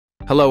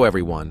Hello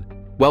everyone.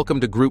 Welcome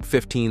to Group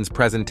 15's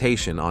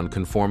presentation on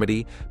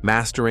Conformity,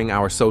 Mastering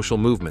Our Social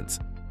Movements,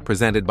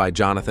 presented by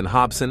Jonathan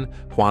Hobson,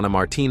 Juana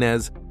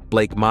Martinez,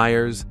 Blake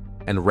Myers,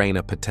 and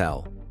Raina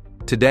Patel.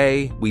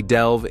 Today, we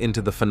delve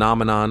into the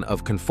phenomenon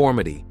of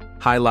conformity,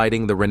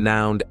 highlighting the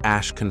renowned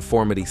Asch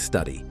conformity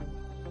study.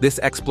 This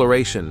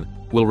exploration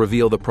will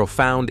reveal the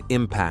profound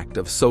impact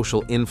of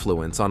social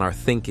influence on our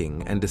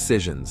thinking and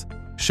decisions,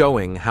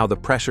 showing how the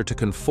pressure to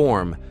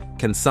conform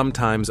can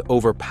sometimes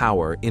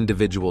overpower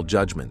individual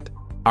judgment.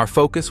 Our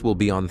focus will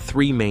be on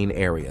three main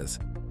areas: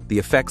 the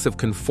effects of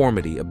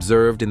conformity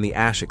observed in the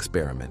Asch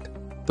experiment,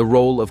 the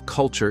role of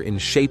culture in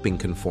shaping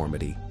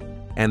conformity,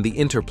 and the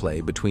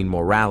interplay between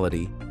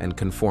morality and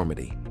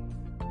conformity.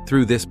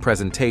 Through this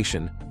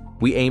presentation,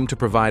 we aim to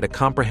provide a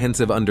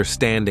comprehensive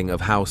understanding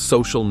of how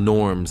social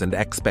norms and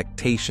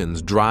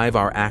expectations drive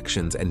our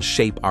actions and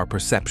shape our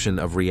perception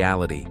of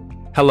reality.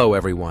 Hello,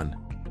 everyone.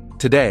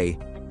 Today,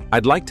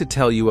 I'd like to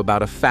tell you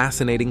about a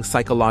fascinating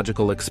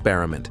psychological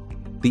experiment,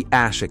 the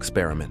Asch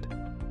experiment.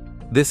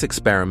 This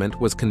experiment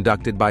was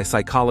conducted by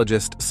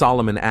psychologist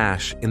Solomon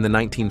Asch in the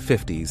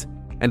 1950s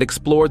and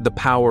explored the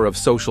power of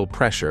social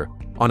pressure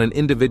on an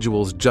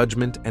individual's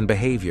judgment and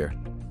behavior.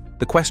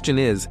 The question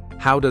is,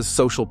 how does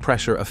social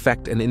pressure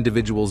affect an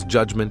individual's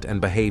judgment and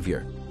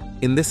behavior?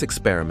 In this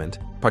experiment,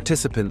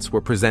 participants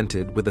were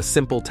presented with a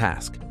simple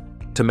task: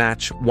 to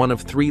match one of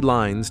three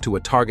lines to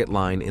a target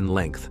line in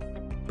length.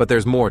 But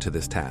there's more to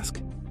this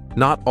task.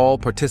 Not all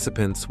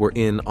participants were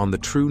in on the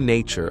true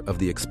nature of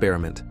the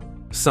experiment.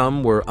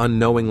 Some were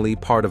unknowingly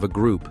part of a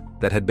group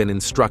that had been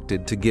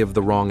instructed to give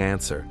the wrong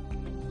answer.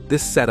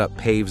 This setup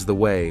paves the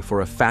way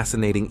for a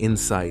fascinating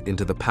insight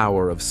into the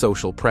power of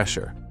social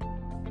pressure.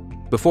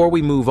 Before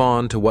we move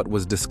on to what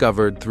was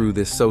discovered through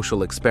this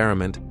social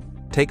experiment,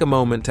 take a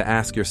moment to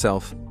ask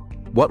yourself,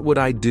 what would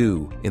I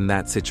do in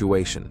that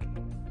situation?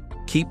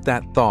 Keep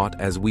that thought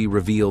as we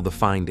reveal the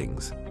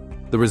findings.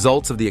 The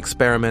results of the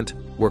experiment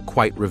were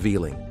quite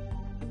revealing.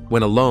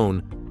 When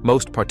alone,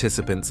 most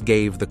participants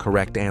gave the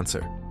correct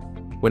answer.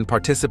 When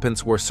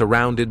participants were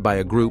surrounded by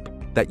a group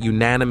that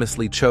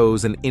unanimously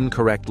chose an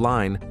incorrect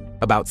line,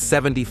 about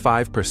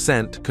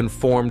 75%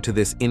 conformed to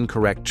this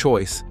incorrect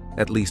choice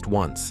at least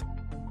once.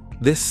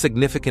 This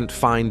significant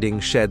finding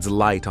sheds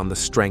light on the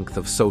strength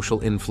of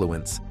social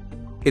influence.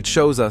 It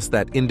shows us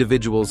that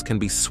individuals can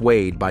be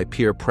swayed by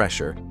peer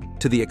pressure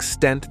to the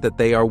extent that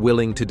they are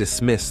willing to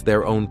dismiss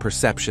their own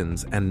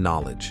perceptions and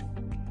knowledge.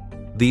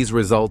 These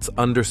results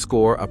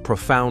underscore a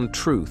profound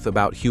truth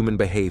about human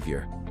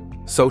behavior.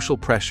 Social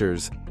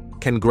pressures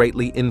can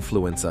greatly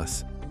influence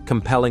us,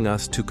 compelling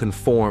us to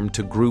conform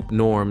to group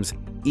norms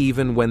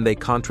even when they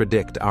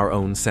contradict our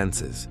own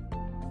senses.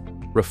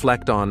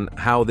 Reflect on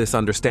how this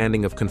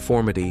understanding of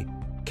conformity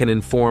can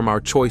inform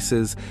our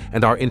choices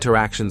and our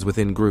interactions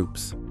within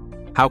groups.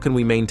 How can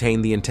we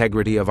maintain the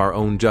integrity of our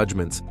own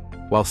judgments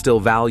while still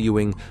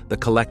valuing the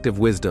collective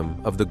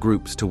wisdom of the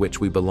groups to which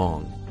we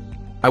belong?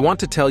 I want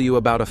to tell you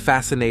about a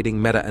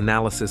fascinating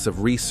meta-analysis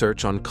of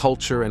research on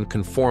culture and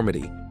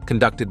conformity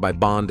conducted by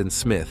Bond and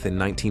Smith in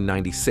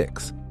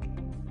 1996.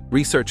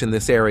 Research in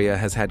this area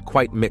has had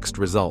quite mixed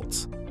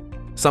results.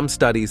 Some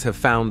studies have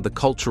found the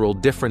cultural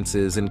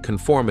differences in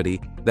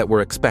conformity that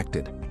were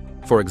expected.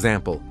 For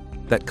example,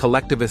 that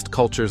collectivist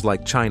cultures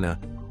like China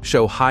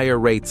show higher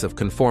rates of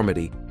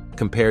conformity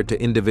compared to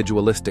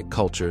individualistic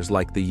cultures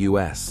like the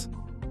US.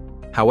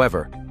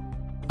 However,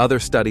 other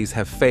studies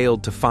have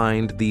failed to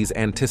find these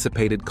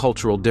anticipated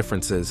cultural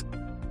differences,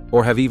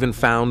 or have even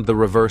found the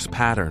reverse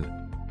pattern.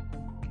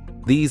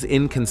 These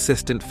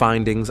inconsistent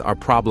findings are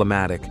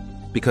problematic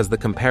because the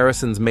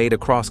comparisons made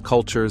across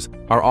cultures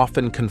are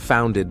often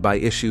confounded by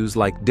issues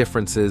like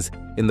differences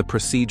in the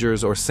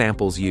procedures or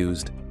samples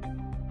used.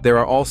 There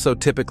are also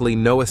typically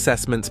no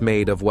assessments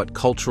made of what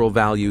cultural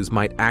values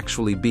might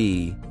actually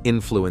be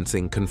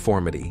influencing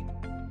conformity.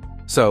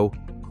 So,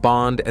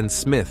 Bond and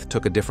Smith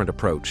took a different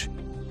approach.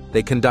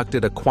 They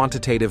conducted a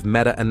quantitative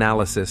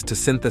meta-analysis to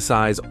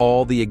synthesize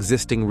all the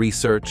existing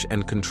research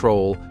and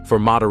control for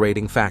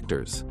moderating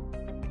factors.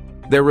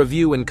 Their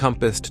review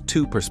encompassed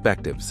two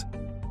perspectives: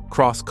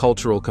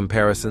 cross-cultural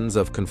comparisons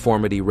of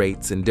conformity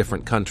rates in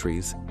different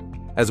countries,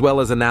 as well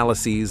as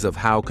analyses of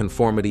how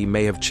conformity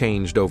may have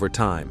changed over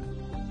time,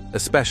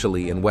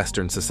 especially in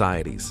Western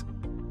societies.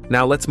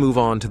 Now let's move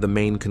on to the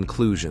main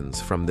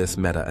conclusions from this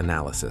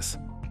meta-analysis.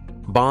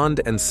 Bond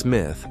and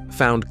Smith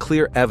found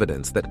clear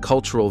evidence that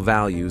cultural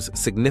values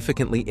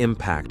significantly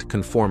impact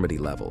conformity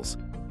levels.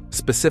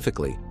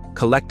 Specifically,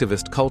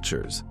 collectivist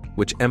cultures,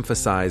 which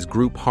emphasize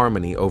group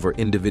harmony over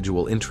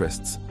individual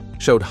interests,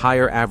 showed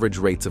higher average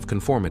rates of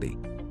conformity.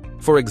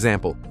 For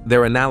example,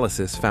 their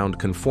analysis found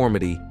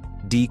conformity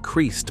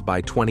decreased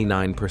by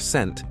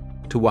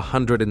 29% to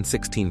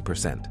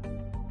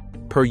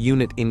 116% per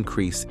unit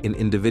increase in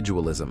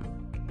individualism,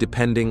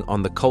 depending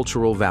on the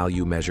cultural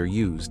value measure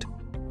used.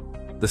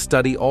 The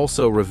study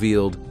also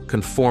revealed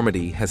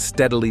conformity has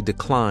steadily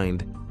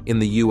declined in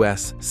the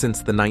US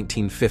since the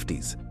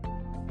 1950s.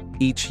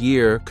 Each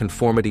year,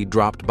 conformity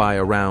dropped by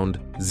around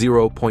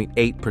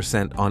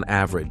 0.8% on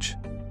average.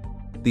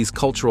 these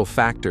cultural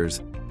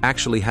factors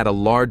actually had a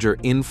larger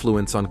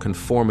influence on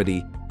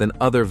conformity than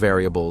other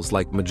variables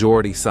like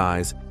majority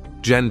size,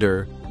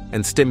 gender,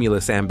 and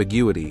stimulus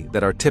ambiguity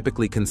that are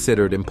typically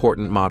considered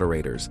important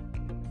moderators.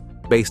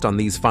 Based on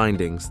these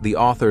findings, the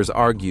authors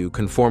argue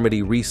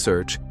conformity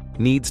research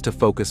needs to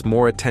focus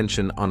more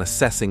attention on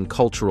assessing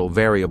cultural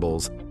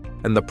variables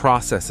and the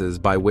processes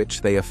by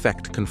which they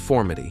affect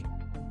conformity.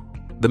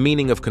 The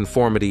meaning of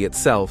conformity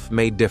itself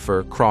may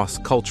differ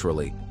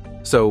cross-culturally,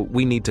 so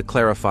we need to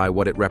clarify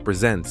what it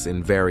represents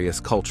in various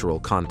cultural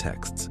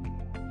contexts.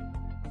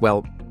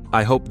 Well,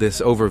 I hope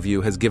this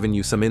overview has given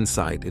you some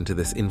insight into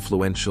this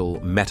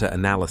influential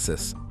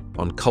meta-analysis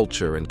on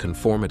culture and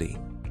conformity.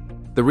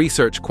 The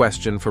research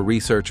question for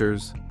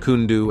researchers,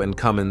 Kundu and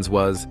Cummins,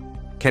 was,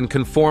 can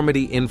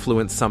conformity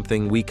influence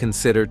something we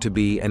consider to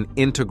be an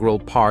integral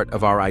part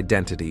of our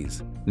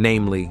identities,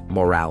 namely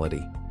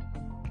morality?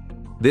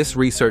 This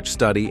research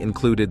study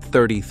included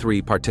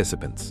 33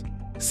 participants,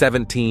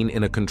 17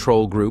 in a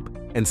control group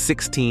and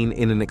 16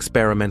 in an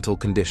experimental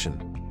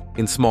condition.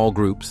 In small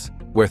groups,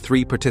 where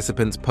 3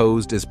 participants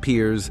posed as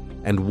peers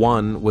and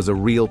 1 was a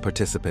real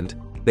participant,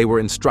 they were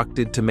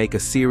instructed to make a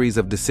series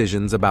of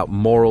decisions about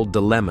moral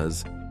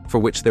dilemmas for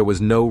which there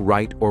was no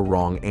right or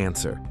wrong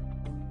answer.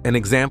 An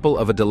example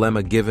of a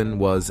dilemma given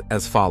was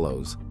as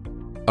follows.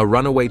 A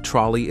runaway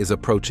trolley is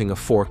approaching a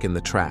fork in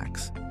the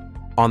tracks.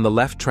 On the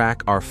left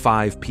track are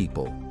 5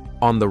 people.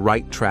 On the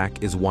right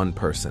track is 1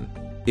 person.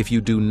 If you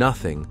do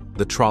nothing,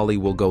 the trolley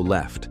will go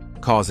left,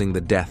 causing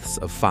the deaths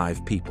of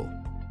 5 people.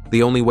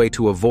 The only way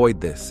to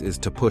avoid this is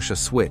to push a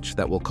switch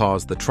that will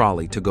cause the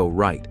trolley to go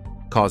right,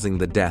 causing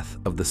the death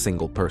of the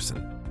single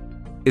person.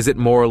 Is it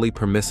morally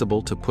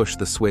permissible to push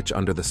the switch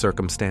under the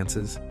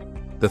circumstances?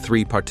 The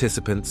 3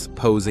 participants,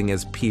 posing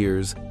as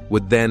peers,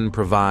 would then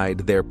provide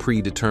their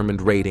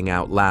predetermined rating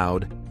out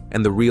loud,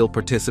 and the real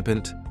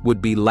participant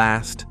would be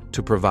last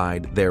to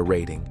provide their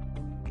rating.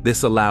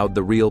 This allowed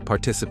the real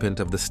participant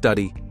of the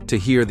study to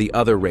hear the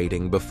other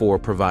rating before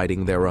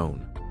providing their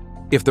own.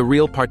 If the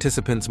real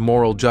participants'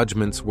 moral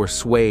judgments were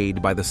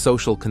swayed by the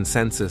social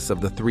consensus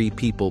of the 3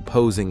 people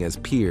posing as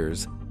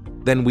peers,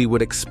 then we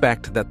would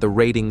expect that the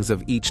ratings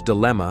of each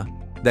dilemma,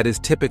 that is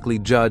typically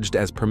judged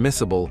as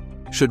permissible,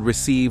 should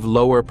receive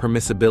lower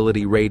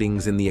permissibility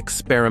ratings in the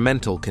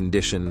experimental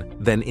condition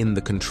than in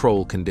the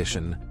control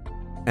condition.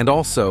 And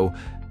also,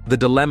 the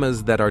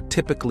dilemmas that are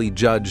typically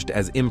judged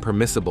as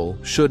impermissible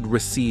should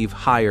receive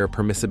higher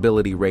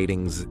permissibility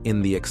ratings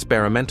in the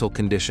experimental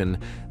condition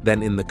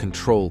than in the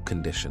control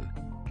condition.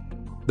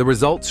 The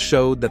results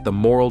showed that the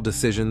moral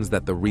decisions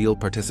that the real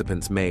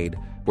participants made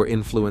were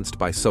influenced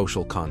by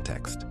social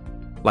context.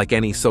 Like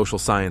any social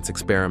science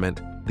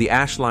experiment, the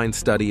Ashline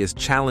study is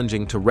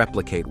challenging to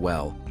replicate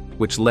well,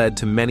 which led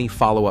to many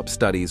follow-up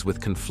studies with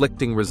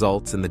conflicting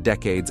results in the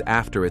decades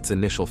after its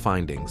initial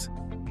findings.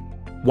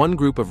 One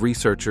group of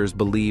researchers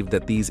believed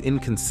that these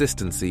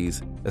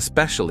inconsistencies,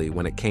 especially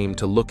when it came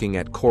to looking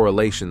at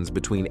correlations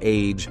between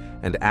age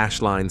and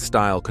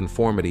Ashline-style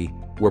conformity,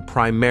 were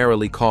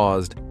primarily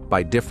caused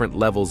by different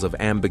levels of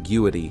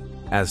ambiguity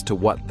as to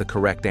what the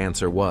correct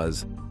answer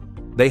was.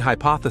 They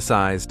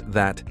hypothesized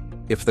that,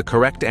 if the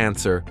correct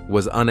answer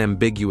was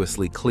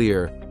unambiguously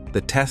clear, the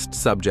test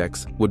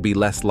subjects would be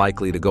less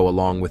likely to go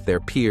along with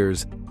their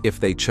peers if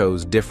they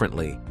chose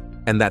differently,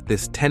 and that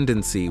this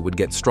tendency would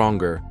get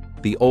stronger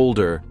the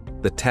older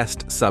the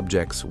test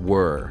subjects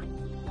were.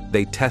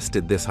 They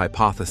tested this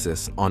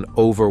hypothesis on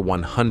over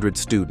 100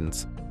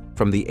 students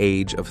from the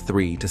age of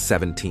 3 to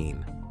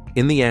 17.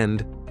 In the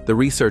end, the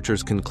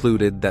researchers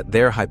concluded that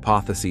their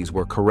hypotheses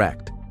were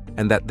correct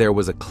and that there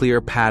was a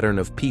clear pattern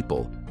of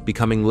people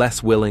becoming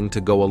less willing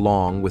to go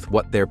along with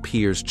what their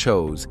peers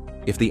chose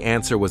if the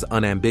answer was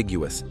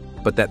unambiguous,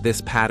 but that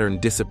this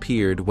pattern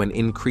disappeared when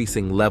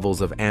increasing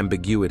levels of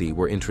ambiguity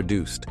were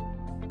introduced.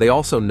 They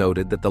also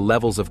noted that the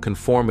levels of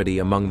conformity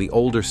among the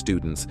older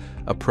students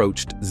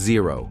approached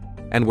 0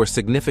 and were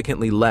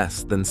significantly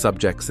less than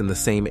subjects in the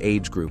same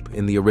age group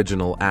in the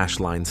original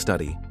Ashline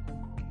study.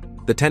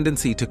 The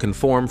tendency to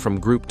conform from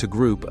group to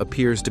group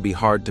appears to be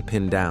hard to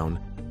pin down,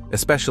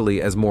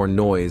 especially as more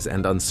noise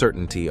and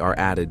uncertainty are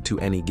added to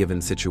any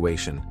given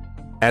situation.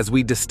 As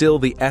we distill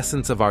the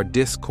essence of our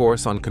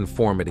discourse on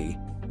conformity,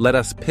 let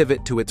us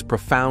pivot to its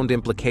profound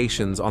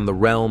implications on the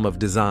realm of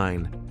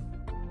design.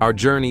 Our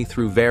journey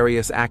through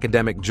various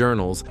academic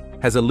journals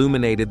has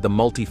illuminated the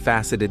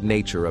multifaceted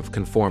nature of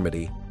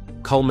conformity,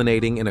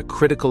 culminating in a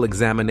critical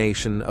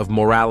examination of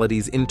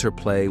morality's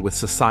interplay with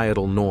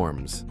societal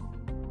norms.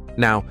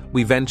 Now,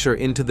 we venture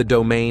into the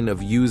domain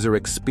of user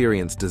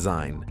experience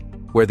design,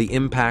 where the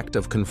impact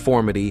of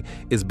conformity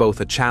is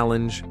both a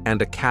challenge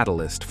and a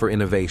catalyst for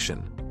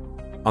innovation.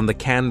 On the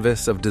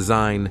canvas of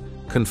design,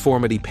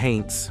 conformity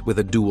paints with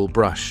a dual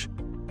brush.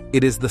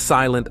 It is the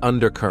silent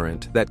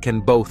undercurrent that can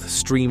both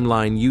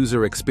streamline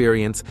user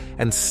experience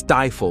and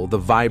stifle the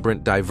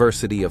vibrant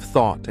diversity of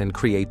thought and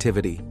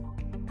creativity.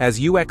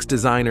 As UX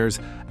designers,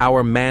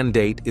 our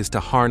mandate is to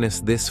harness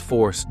this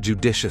force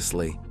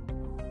judiciously.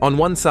 On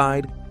one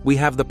side, we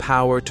have the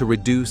power to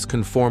reduce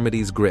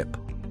conformity's grip.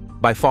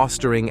 By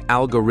fostering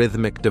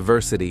algorithmic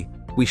diversity,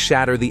 we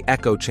shatter the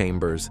echo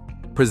chambers,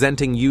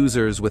 presenting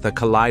users with a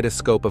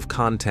kaleidoscope of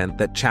content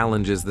that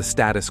challenges the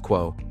status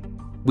quo.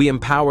 We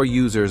empower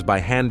users by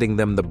handing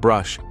them the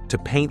brush to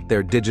paint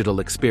their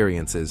digital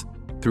experiences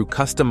through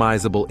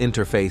customizable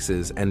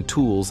interfaces and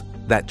tools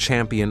that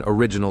champion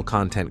original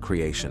content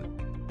creation.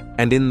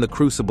 And in the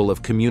crucible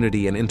of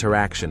community and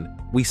interaction,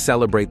 we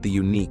celebrate the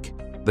unique,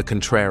 the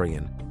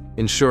contrarian,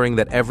 ensuring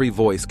that every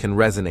voice can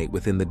resonate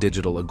within the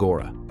digital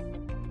agora.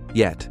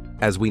 Yet,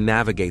 as we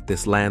navigate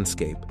this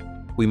landscape,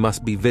 we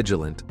must be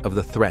vigilant of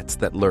the threats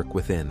that lurk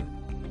within.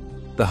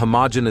 The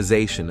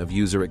homogenization of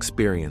user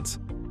experience,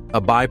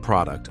 a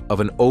byproduct of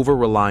an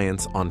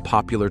over-reliance on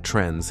popular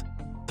trends,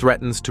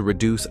 threatens to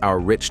reduce our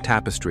rich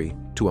tapestry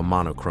to a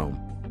monochrome.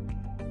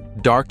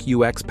 Dark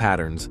UX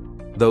patterns,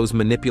 those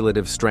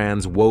manipulative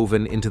strands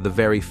woven into the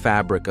very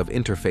fabric of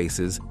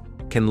interfaces,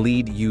 can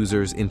lead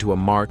users into a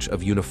march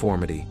of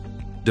uniformity,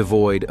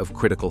 devoid of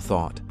critical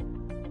thought.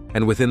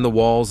 And within the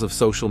walls of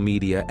social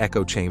media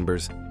echo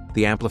chambers,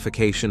 the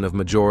amplification of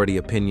majority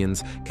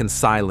opinions can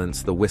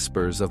silence the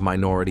whispers of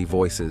minority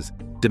voices,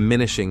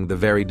 diminishing the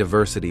very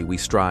diversity we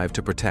strive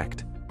to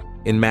protect.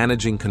 In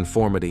managing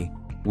conformity,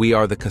 we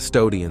are the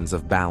custodians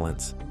of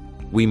balance.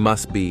 We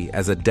must be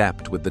as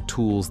adept with the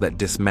tools that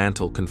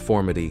dismantle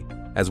conformity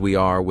as we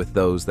are with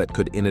those that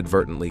could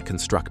inadvertently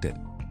construct it.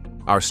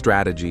 Our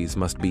strategies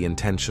must be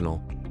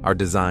intentional, our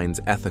designs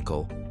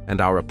ethical,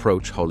 and our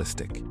approach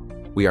holistic.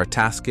 We are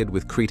tasked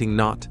with creating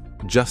not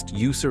just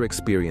user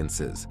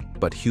experiences,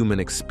 but human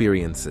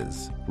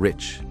experiences,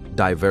 rich,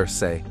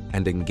 diverse,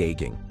 and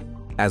engaging.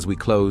 As we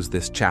close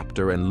this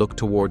chapter and look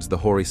towards the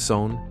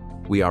horizon,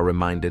 we are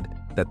reminded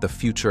that the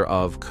future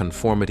of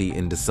conformity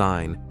in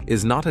design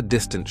is not a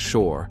distant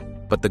shore,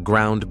 but the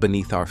ground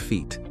beneath our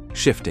feet,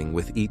 shifting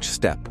with each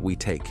step we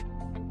take.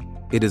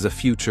 It is a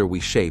future we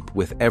shape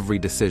with every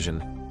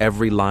decision,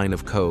 every line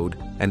of code,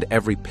 and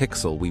every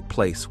pixel we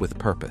place with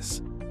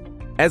purpose.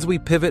 As we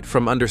pivot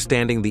from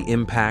understanding the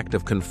impact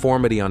of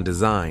conformity on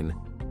design,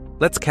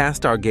 let's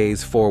cast our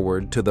gaze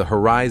forward to the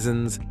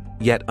horizons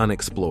yet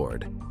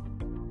unexplored.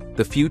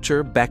 The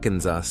future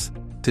beckons us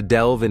to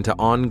delve into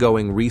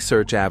ongoing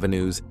research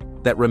avenues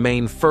that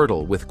remain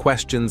fertile with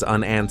questions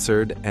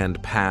unanswered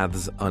and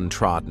paths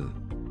untrodden.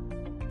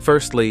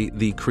 Firstly,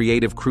 the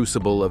creative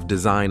crucible of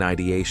design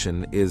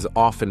ideation is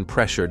often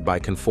pressured by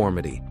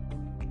conformity.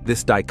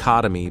 This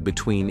dichotomy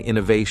between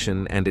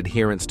innovation and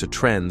adherence to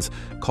trends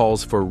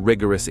calls for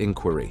rigorous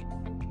inquiry.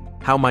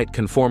 How might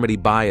conformity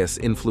bias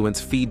influence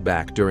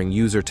feedback during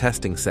user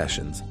testing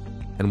sessions?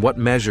 And what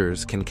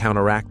measures can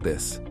counteract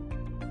this?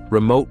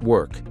 Remote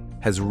work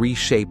has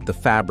reshaped the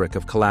fabric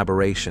of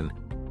collaboration,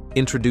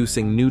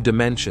 introducing new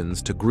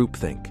dimensions to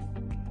groupthink.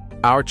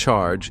 Our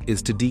charge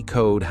is to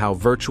decode how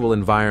virtual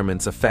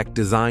environments affect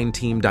design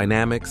team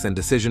dynamics and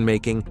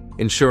decision-making,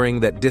 ensuring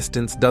that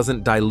distance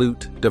doesn't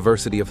dilute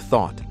diversity of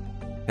thought.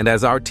 And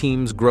as our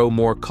teams grow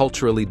more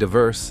culturally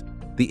diverse,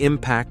 the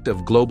impact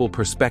of global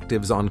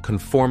perspectives on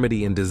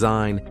conformity in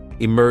design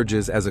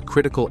emerges as a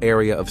critical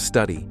area of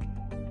study.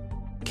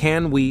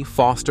 Can we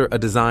foster a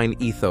design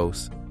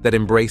ethos that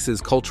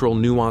embraces cultural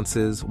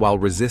nuances while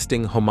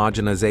resisting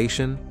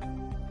homogenization?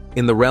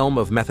 In the realm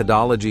of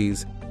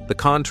methodologies, the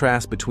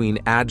contrast between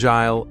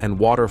agile and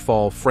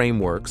waterfall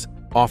frameworks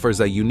offers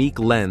a unique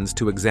lens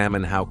to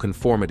examine how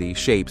conformity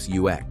shapes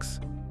UX.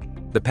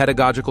 The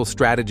pedagogical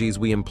strategies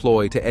we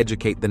employ to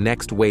educate the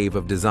next wave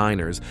of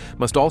designers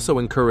must also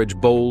encourage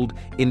bold,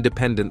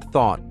 independent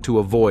thought to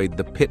avoid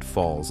the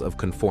pitfalls of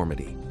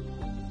conformity.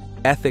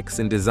 Ethics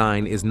in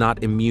design is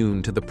not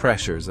immune to the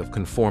pressures of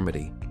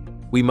conformity.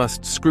 We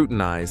must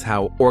scrutinize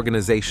how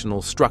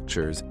organizational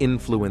structures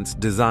influence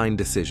design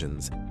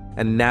decisions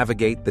and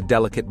navigate the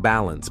delicate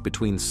balance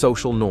between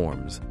social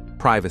norms,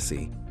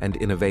 privacy, and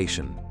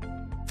innovation.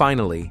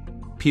 Finally,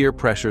 peer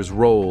pressure's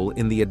role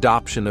in the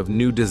adoption of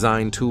new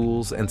design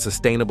tools and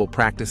sustainable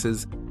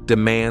practices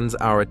demands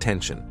our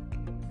attention.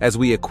 As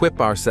we equip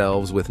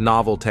ourselves with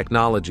novel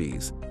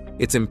technologies,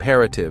 it's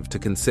imperative to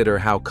consider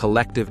how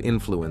collective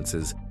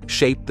influences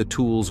shape the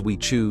tools we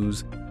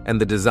choose and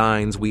the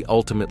designs we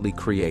ultimately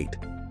create.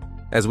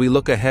 As we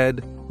look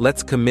ahead,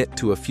 let's commit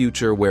to a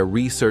future where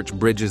research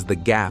bridges the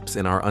gaps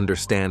in our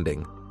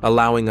understanding,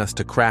 allowing us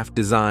to craft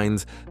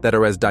designs that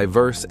are as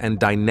diverse and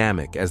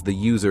dynamic as the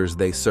users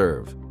they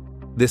serve.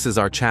 This is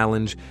our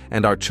challenge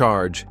and our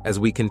charge as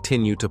we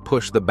continue to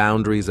push the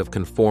boundaries of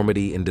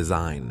conformity in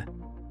design.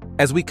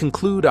 As we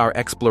conclude our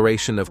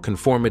exploration of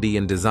conformity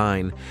in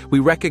design, we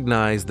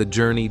recognize the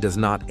journey does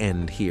not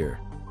end here.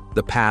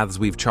 The paths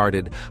we've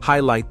charted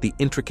highlight the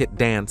intricate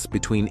dance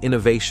between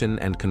innovation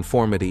and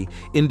conformity,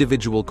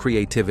 individual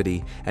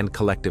creativity, and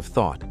collective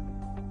thought.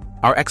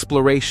 Our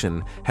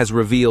exploration has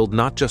revealed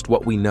not just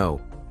what we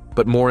know,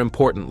 but more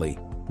importantly,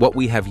 what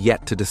we have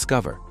yet to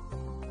discover.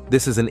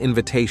 This is an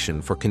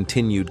invitation for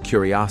continued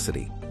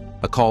curiosity,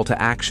 a call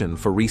to action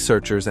for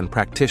researchers and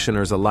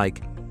practitioners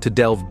alike to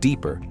delve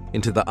deeper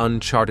into the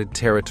uncharted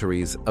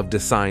territories of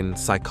design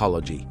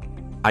psychology.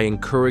 I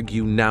encourage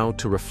you now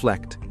to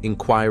reflect,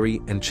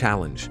 inquiry, and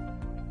challenge.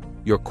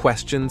 Your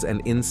questions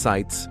and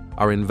insights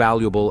are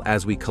invaluable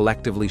as we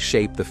collectively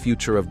shape the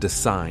future of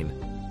design,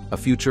 a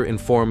future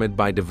informed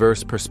by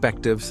diverse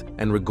perspectives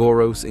and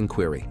rigorous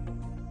inquiry.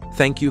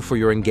 Thank you for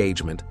your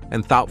engagement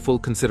and thoughtful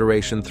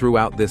consideration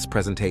throughout this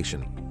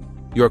presentation.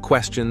 Your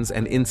questions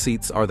and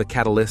insights are the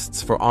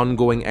catalysts for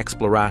ongoing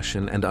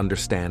exploration and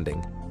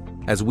understanding.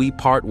 As we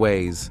part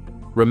ways,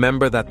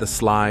 remember that the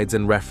slides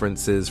and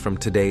references from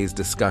today's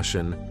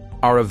discussion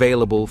are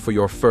available for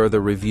your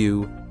further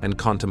review and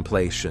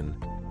contemplation.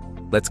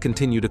 Let's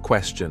continue to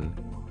question,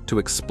 to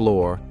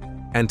explore,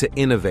 and to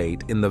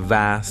innovate in the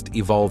vast,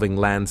 evolving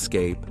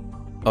landscape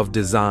of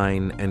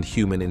design and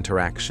human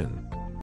interaction.